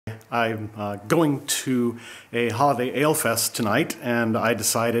I'm going to a holiday ale fest tonight, and I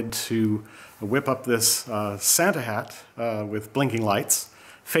decided to whip up this Santa hat with blinking lights,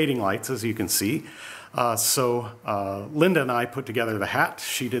 fading lights, as you can see. Linda and I put together the hat.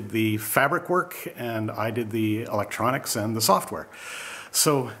 She did the fabric work, and I did the electronics and the software.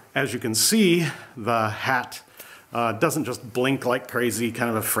 So as you can see, the hat doesn't just blink like crazy,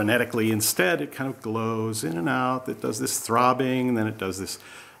 kind of frenetically. Instead, it kind of glows in and out. It does this throbbing, and then it does this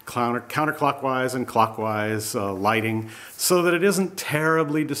counterclockwise and clockwise lighting, so that it isn't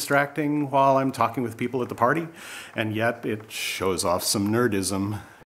terribly distracting while I'm talking with people at the party, and yet it shows off some nerdism.